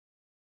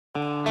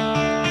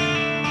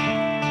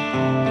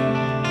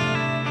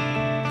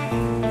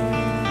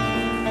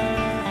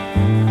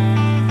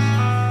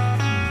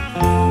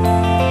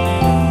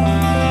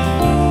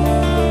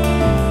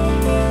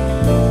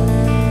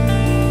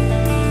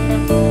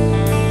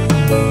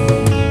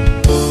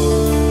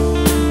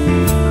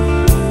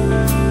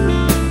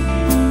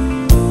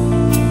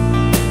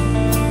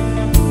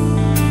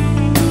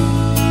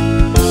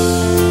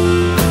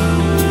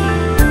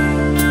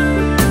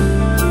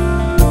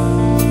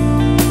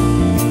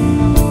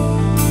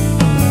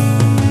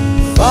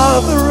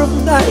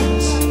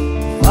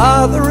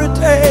Father of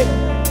day,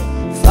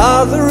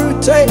 Father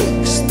who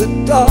takes the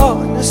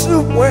darkness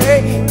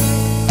away,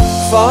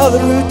 Father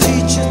who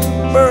teaches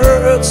the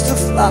birds to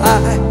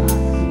fly,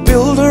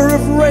 builder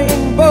of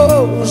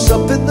rainbows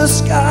up in the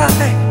sky.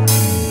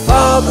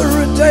 Father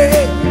of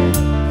day,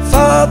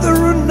 Father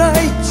of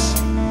night,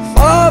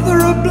 Father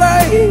of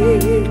black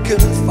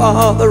and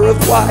Father of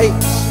white,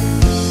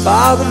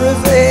 Father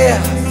of air,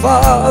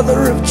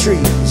 Father of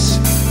trees,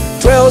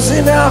 dwells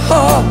in our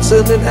hearts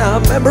and in our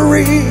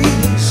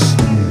memories.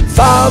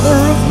 Father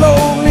of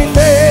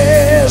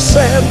loneliness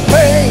and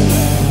pain,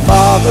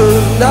 Father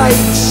of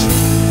nights,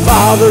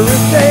 Father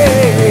of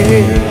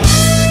days.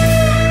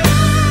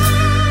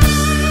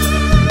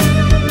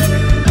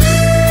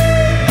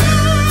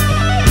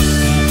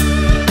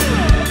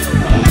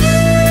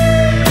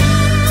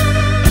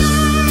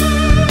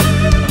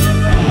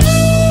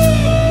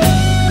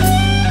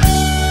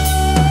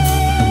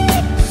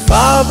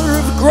 Father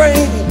of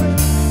grain,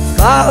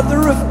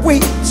 Father of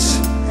wheat,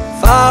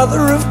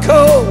 Father of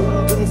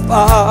cold and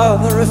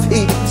Father of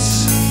heat,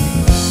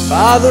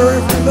 Father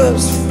of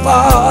rivers,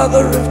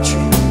 Father of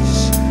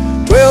trees,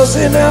 dwells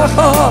in our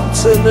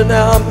hearts and in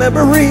our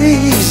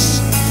memories.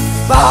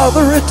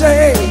 Father of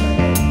day,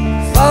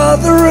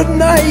 Father of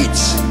night,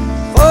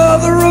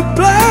 Father of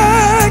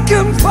black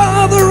and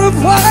Father of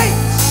white,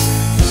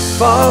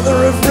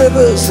 Father of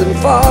rivers and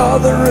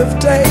Father of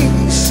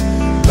days,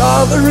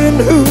 Father in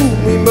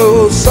whom we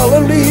most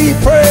solemnly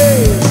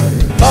praise.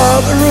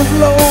 Father of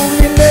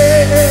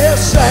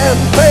loneliness and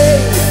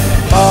pain,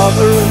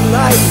 Father of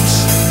night,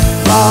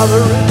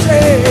 Father of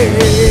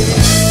day.